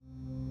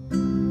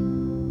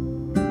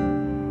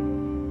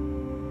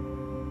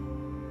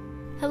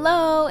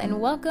Hello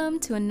and welcome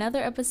to another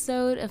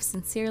episode of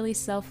Sincerely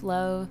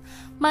Self-Love.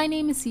 My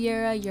name is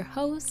Sierra, your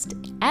host.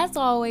 As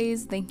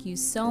always, thank you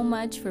so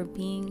much for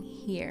being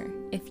here.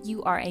 If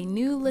you are a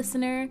new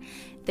listener,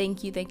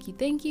 thank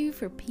you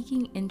for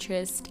piquing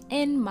interest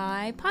in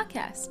my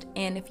podcast.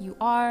 And if you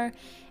are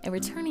a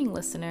returning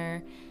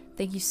listener,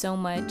 thank you so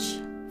much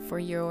for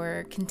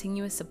your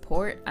continuous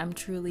support. I'm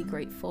truly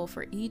grateful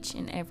for each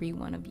and every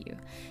one of you.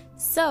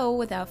 So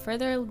without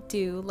further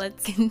ado,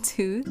 let's get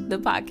into the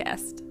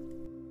podcast.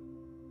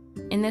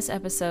 In this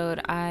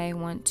episode, I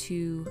want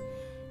to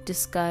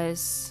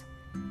discuss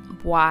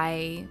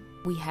why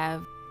we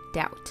have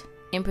doubt,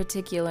 in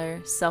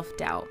particular,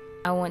 self-doubt.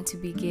 I want to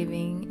be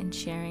giving and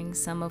sharing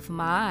some of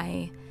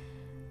my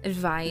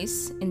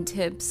advice and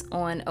tips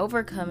on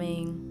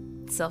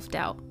overcoming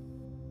self-doubt.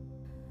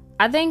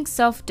 I think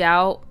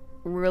self-doubt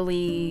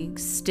really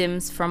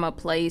stems from a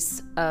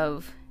place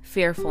of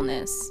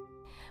fearfulness.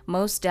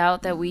 Most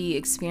doubt that we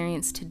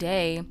experience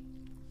today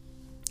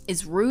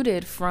is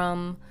rooted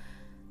from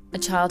a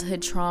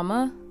childhood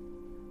trauma,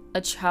 a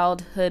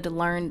childhood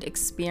learned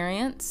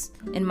experience.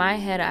 In my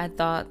head, I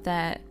thought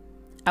that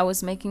I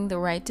was making the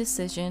right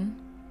decision.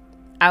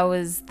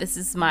 This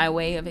is my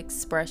way of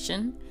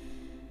expression.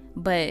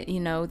 But,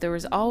 there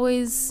was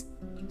always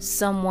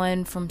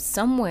someone from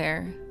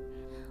somewhere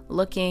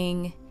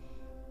looking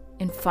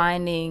and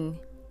finding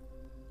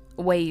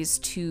ways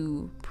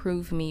to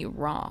prove me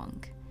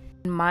wrong.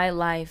 In my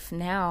life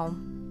now,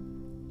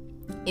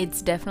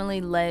 it's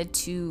definitely led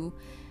to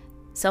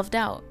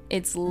self-doubt.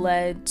 It's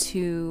led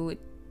to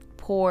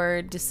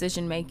poor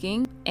decision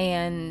making,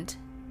 and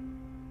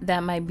that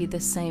might be the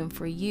same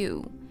for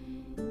you.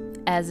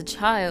 As a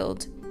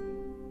child,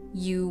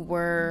 you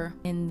were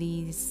in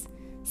these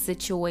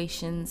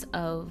situations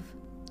of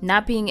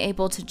not being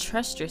able to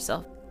trust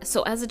yourself.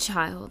 So as a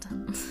child,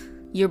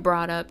 you're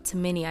brought up to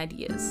many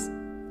ideas.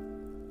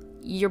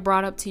 You're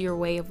brought up to your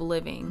way of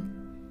living.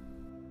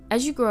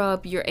 As you grow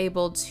up, you're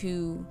able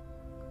to,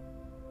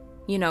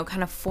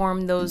 kind of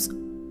form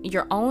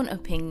your own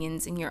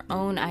opinions and your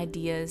own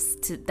ideas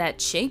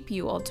that shape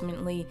you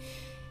ultimately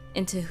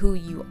into who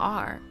you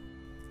are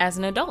as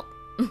an adult.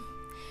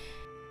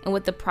 And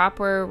with the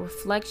proper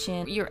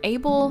reflection, you're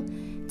able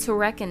to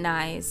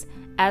recognize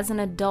as an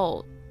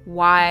adult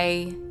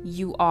why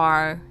you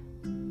are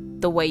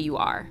the way you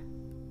are,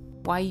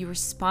 why you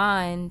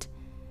respond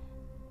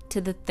to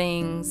the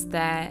things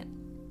that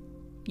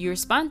you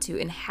respond to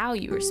and how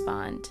you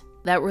respond.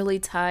 That really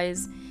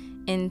ties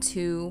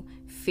into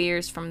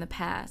fears from the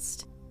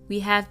past.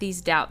 We have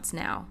these doubts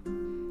now.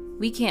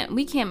 We can't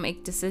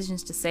make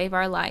decisions to save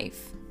our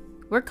life.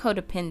 We're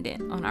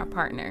codependent on our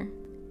partner.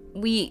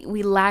 We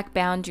lack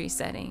boundary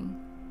setting.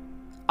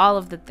 All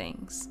of the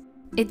things.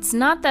 It's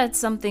not that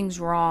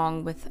something's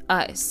wrong with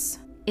us.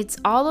 It's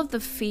all of the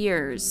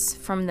fears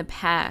from the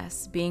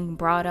past being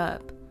brought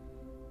up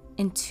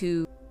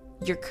into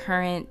your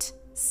current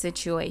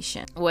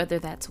situation. Whether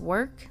that's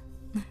work,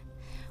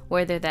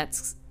 whether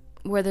that's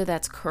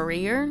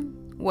career,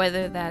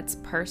 whether that's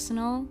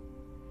personal.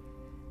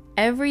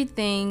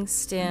 Everything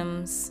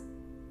stems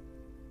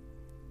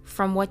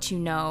from what you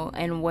know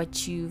and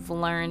what you've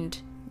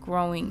learned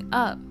growing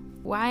up.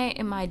 Why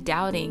am I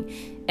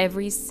doubting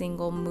every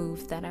single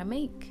move that I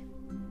make?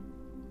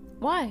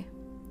 Why?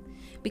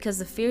 Because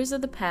the fears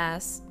of the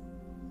past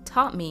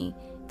taught me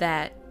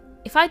that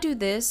if I do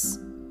this,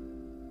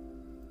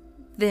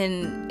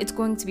 then it's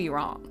going to be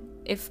wrong.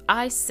 If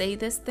I say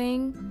this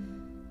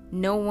thing,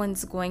 no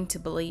one's going to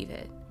believe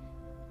it.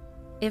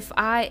 If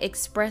I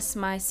express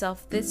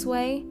myself this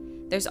way,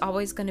 there's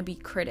always going to be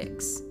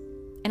critics.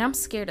 And I'm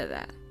scared of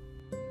that.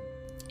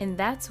 And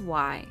that's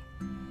why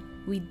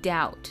we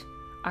doubt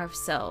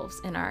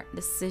ourselves and our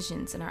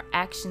decisions and our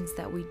actions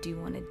that we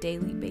do on a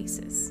daily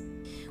basis.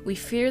 We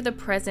fear the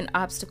present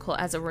obstacle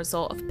as a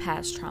result of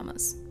past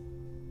traumas.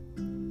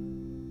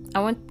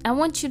 I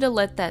want you to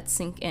let that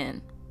sink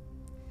in.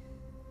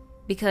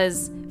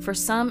 Because for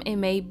some, it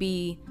may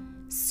be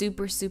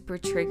super, super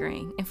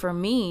triggering. And for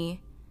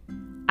me,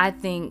 I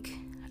think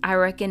I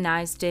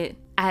recognized it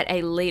at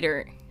a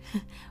later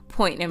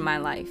point in my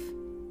life.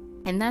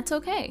 And that's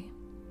okay.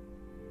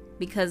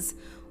 Because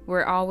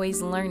we're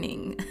always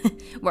learning.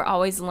 We're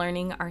always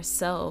learning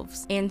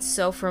ourselves. And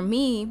so for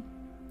me,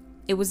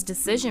 it was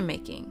decision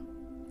making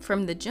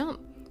from the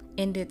jump.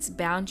 And it's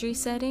boundary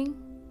setting.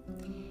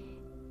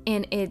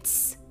 And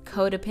it's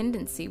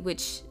codependency,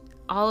 which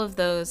all of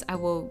those I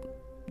will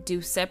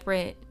do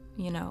separate,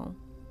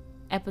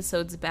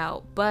 episodes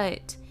about.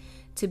 But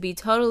to be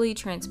totally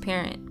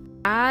transparent,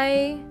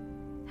 I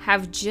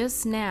have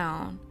just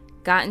now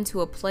gotten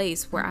to a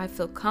place where I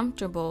feel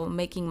comfortable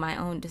making my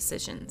own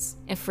decisions.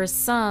 And for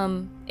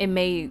some, it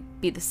may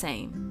be the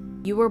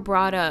same. You were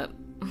brought up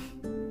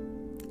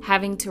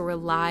having to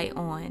rely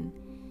on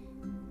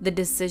the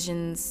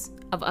decisions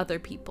of other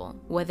people,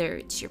 whether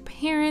it's your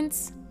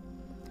parents,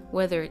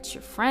 whether it's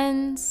your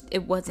friends.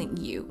 It wasn't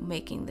you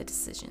making the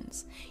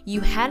decisions.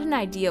 You had an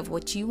idea of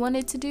what you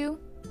wanted to do,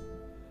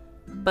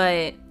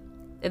 but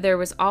there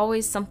was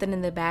always something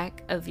in the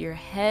back of your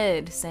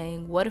head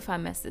saying, what if I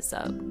mess this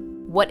up?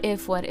 What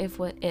if?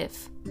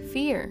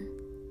 Fear.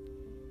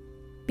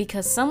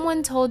 Because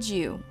someone told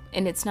you,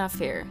 and it's not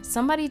fair,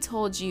 somebody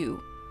told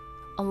you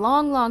a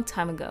long, long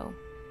time ago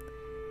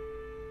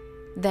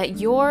that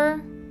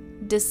your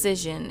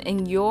decision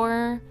and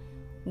your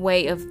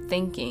way of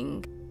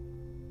thinking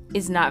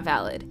is not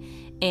valid.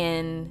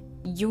 And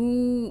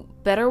you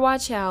better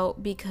watch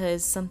out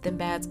because something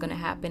bad's going to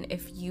happen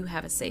if you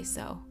have a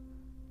say-so.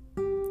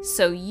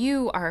 So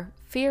you are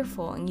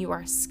fearful and you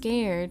are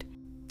scared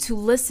to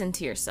listen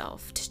to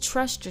yourself, to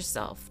trust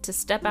yourself, to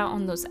step out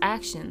on those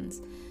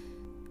actions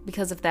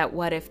because of that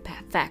what if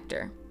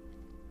factor.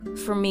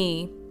 For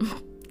me,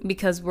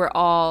 because we're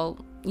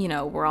all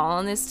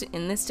in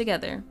this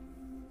together,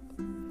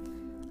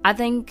 I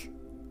think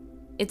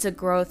it's a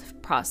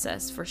growth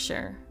process for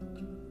sure.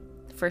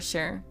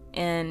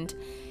 And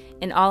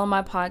in all of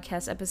my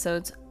podcast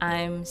episodes,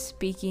 I'm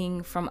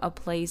speaking from a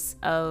place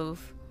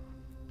of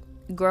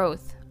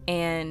growth,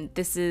 and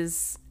this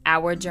is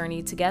our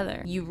journey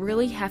together. You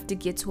really have to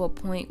get to a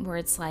point where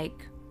it's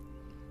like,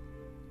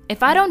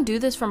 if I don't do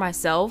this for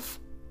myself,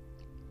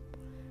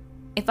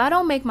 if I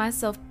don't make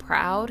myself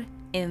proud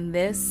in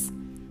this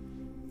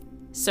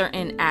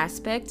certain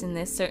aspect, in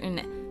this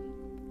certain,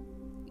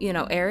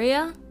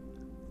 area,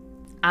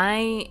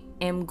 I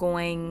am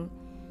going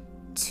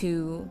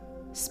to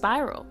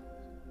spiral.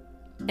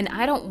 And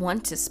I don't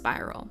want to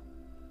spiral,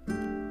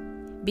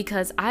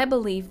 because I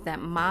believe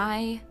that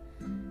my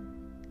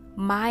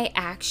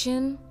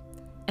action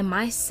and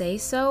my say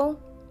so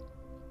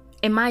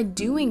and my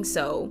doing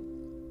so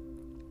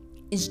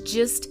is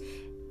just,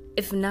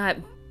 if not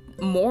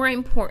more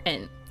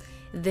important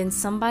than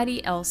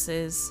somebody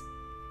else's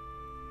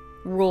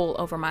rule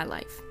over my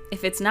life.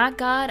 If it's not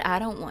God, I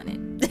don't want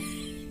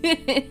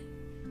it.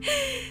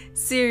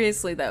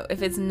 Seriously though,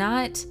 if it's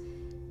not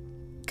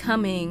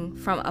coming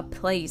from a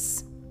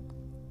place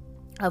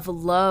of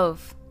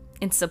love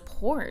and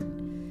support,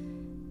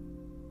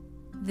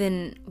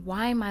 then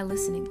why am I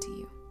listening to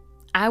you?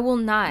 I will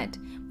not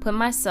put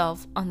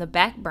myself on the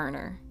back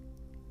burner.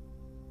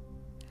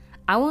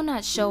 I will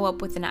not show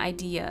up with an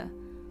idea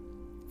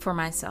for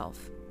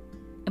myself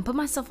and put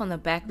myself on the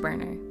back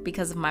burner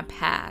because of my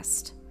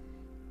past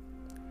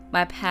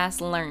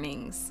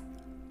learnings.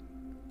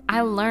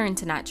 I learned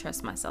to not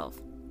trust myself.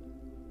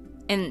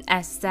 And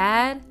as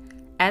sad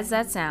as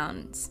that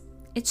sounds,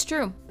 it's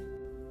true.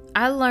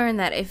 I learned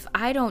that if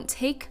I don't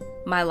take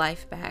my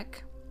life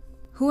back,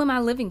 who am I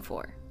living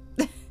for?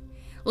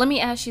 Let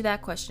me ask you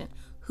that question.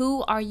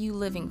 Who are you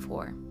living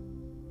for?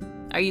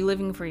 Are you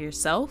living for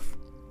yourself?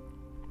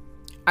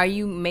 Are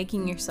you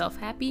making yourself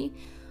happy?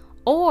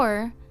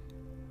 Or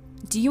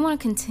do you want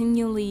to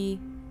continually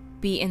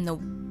be in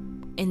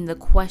the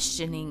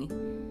questioning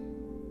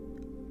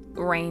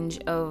range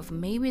of,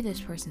 maybe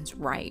this person's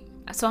right,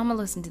 so I'm gonna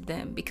listen to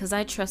them because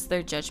I trust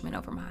their judgment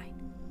over mine?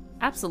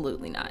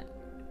 Absolutely not.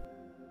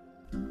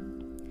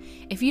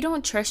 If you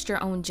don't trust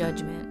your own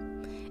judgment,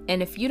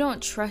 and if you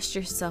don't trust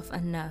yourself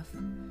enough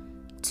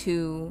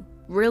to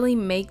really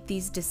make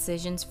these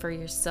decisions for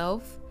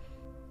yourself,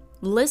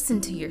 listen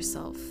to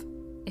yourself.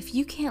 If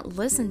you can't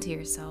listen to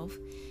yourself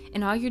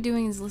and all you're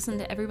doing is listen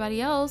to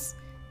everybody else,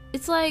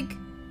 it's like,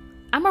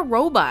 I'm a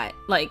robot.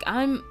 Like,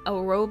 I'm a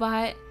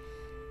robot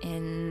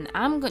and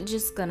I'm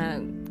just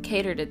gonna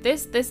cater to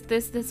this.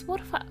 What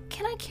if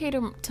can I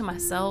cater to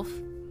myself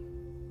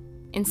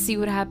and see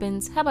what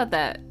happens? How about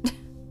that?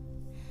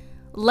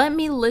 Let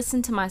me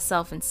listen to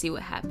myself and see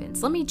what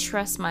happens. Let me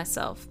trust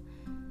myself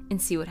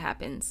and see what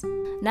happens.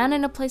 Not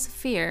in a place of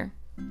fear,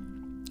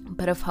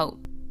 but of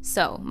hope.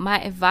 So, my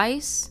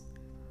advice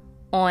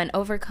on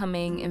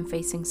overcoming and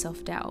facing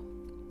self-doubt: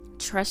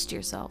 trust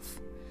yourself.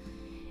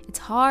 It's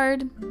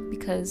hard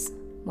because,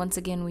 once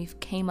again, we've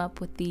came up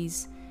with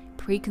these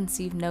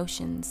preconceived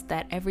notions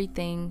that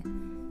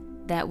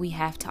everything that we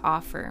have to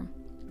offer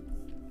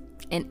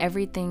and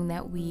everything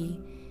that we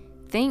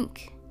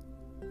think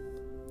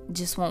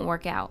just won't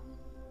work out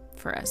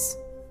for us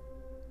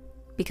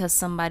because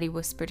somebody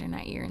whispered in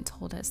our ear and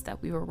told us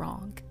that we were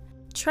wrong.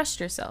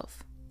 Trust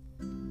yourself.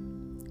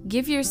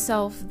 Give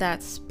yourself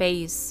that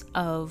space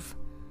of,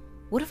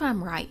 what if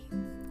I'm right?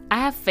 I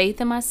have faith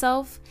in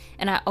myself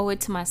and I owe it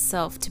to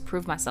myself to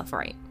prove myself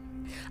right.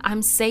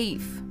 I'm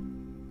safe.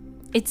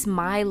 It's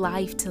my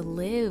life to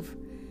live.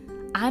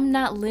 I'm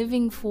not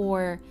living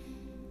for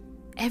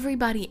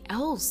everybody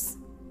else.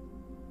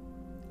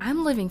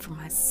 I'm living for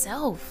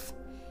myself.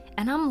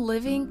 And I'm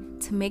living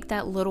to make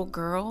that little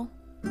girl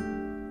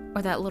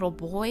or that little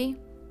boy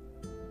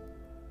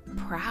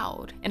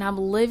proud. And I'm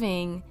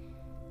living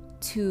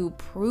to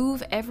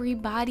prove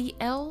everybody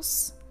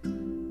else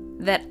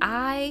that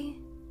I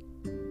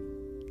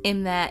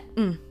am that,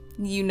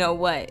 you know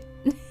what.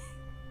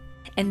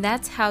 And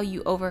that's how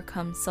you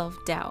overcome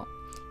self-doubt.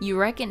 You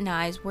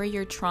recognize where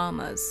your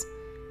traumas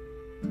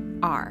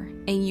are,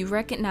 and you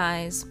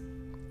recognize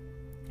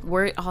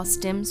where it all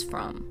stems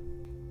from.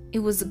 It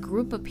was a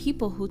group of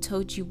people who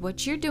told you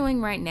what you're doing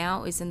right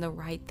now isn't the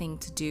right thing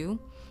to do,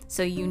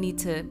 so you need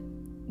to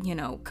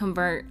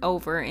convert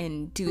over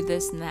and do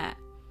this and that.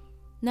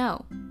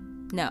 No.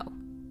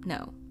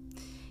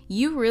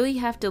 You really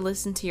have to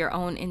listen to your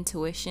own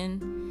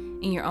intuition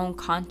and your own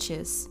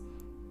conscious,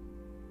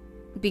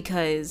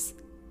 because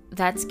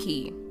that's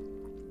key.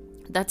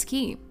 That's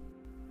key.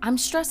 I'm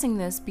stressing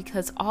this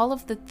because all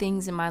of the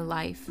things in my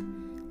life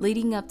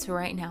leading up to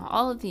right now,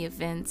 all of the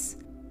events,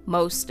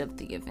 most of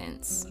the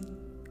events,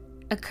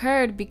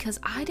 occurred because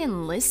I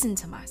didn't listen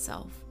to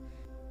myself.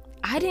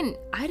 I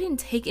didn't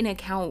take into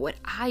account what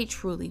I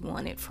truly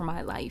wanted for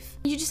my life.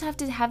 You just have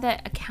to have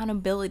that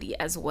accountability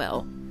as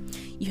well.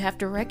 You have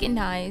to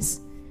recognize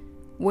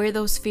where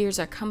those fears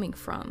are coming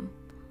from.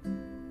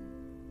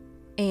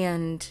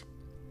 And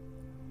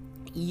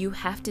you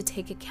have to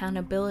take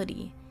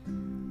accountability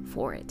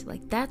for it.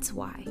 Like, that's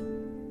why.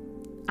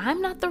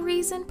 I'm not the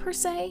reason per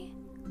se,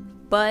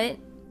 but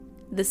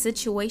the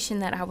situation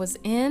that I was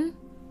in,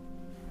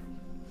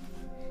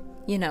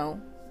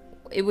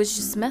 it was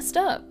just messed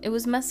up. It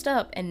was messed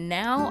up, and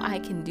now I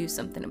can do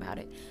something about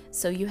it.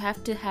 So you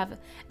have to have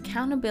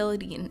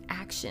accountability and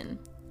action.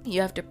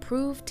 You have to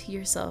prove to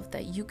yourself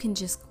that you can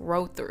just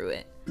grow through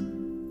it.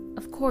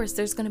 Of course,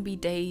 there's going to be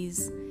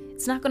days.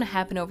 It's not going to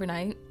happen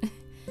overnight.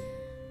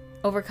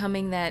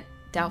 Overcoming that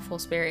doubtful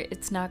spirit,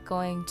 it's not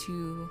going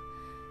to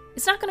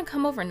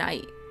come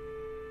overnight.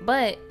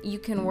 But you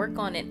can work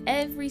on it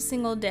every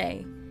single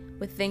day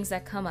with things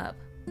that come up.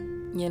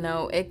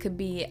 It could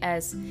be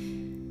as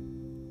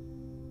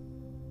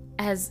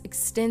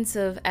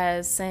extensive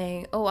as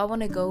saying, oh, I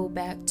want to go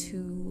back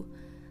to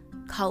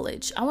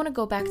college. I want to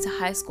go back to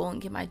high school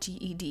and get my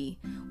GED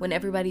when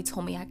everybody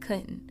told me I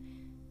couldn't.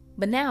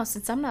 But now,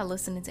 since I'm not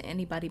listening to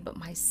anybody but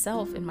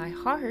myself in my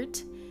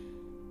heart,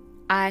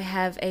 I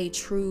have a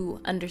true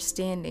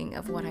understanding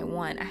of what I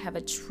want. I have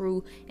a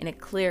true and a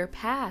clear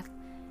path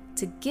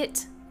to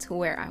get to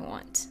where I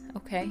want.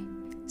 Okay?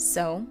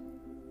 So,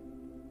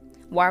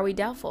 why are we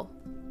doubtful?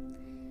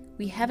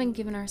 We haven't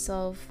given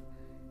ourselves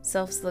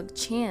the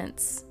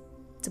chance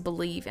to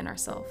believe in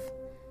ourselves.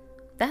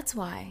 That's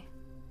why.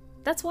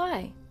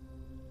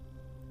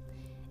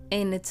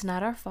 And it's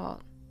not our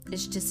fault.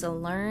 It's just a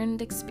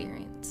learned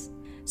experience.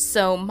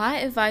 So my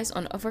advice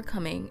on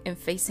overcoming and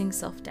facing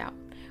self-doubt: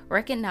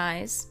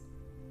 recognize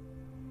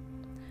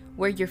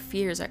where your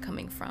fears are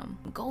coming from.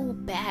 Go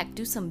back,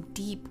 do some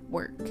deep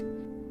work.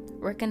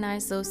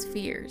 Recognize those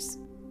fears.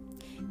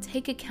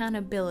 Take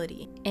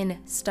accountability and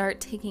start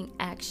taking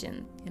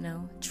action,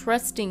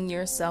 trusting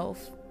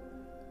yourself,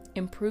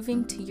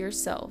 improving to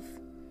yourself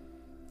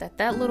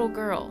that little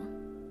girl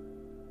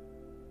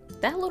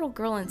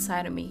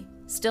inside of me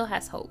still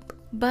has hope.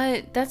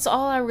 But that's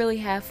all I really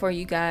have for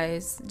you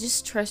guys.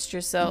 Just trust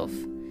yourself,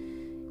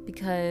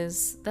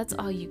 because that's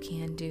all you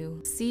can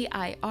do.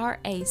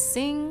 CIRA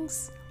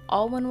Sings,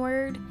 all one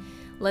word.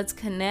 Let's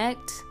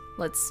connect.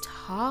 Let's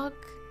talk.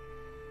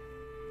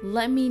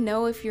 Let me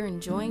know if you're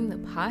enjoying the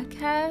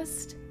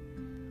podcast.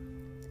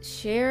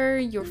 Share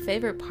your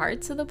favorite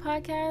parts of the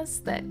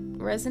podcast that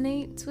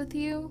resonates with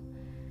you.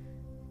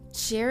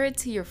 Share it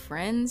to your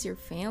friends, your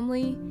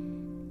family,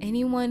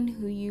 anyone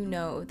who you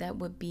know that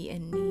would be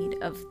in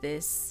need of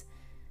this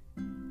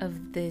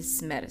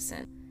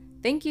medicine.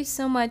 Thank you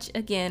so much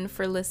again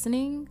for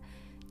listening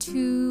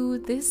to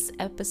this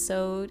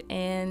episode,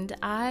 and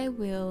I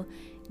will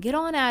get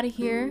on out of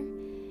here.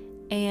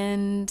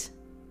 And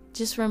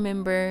just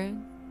remember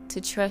to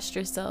trust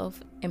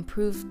yourself and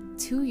prove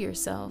to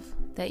yourself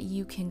that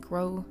you can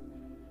grow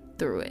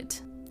through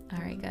it. All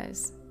right,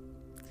 guys.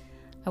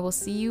 I will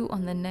see you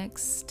on the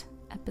next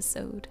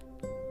episode.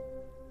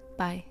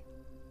 Bye.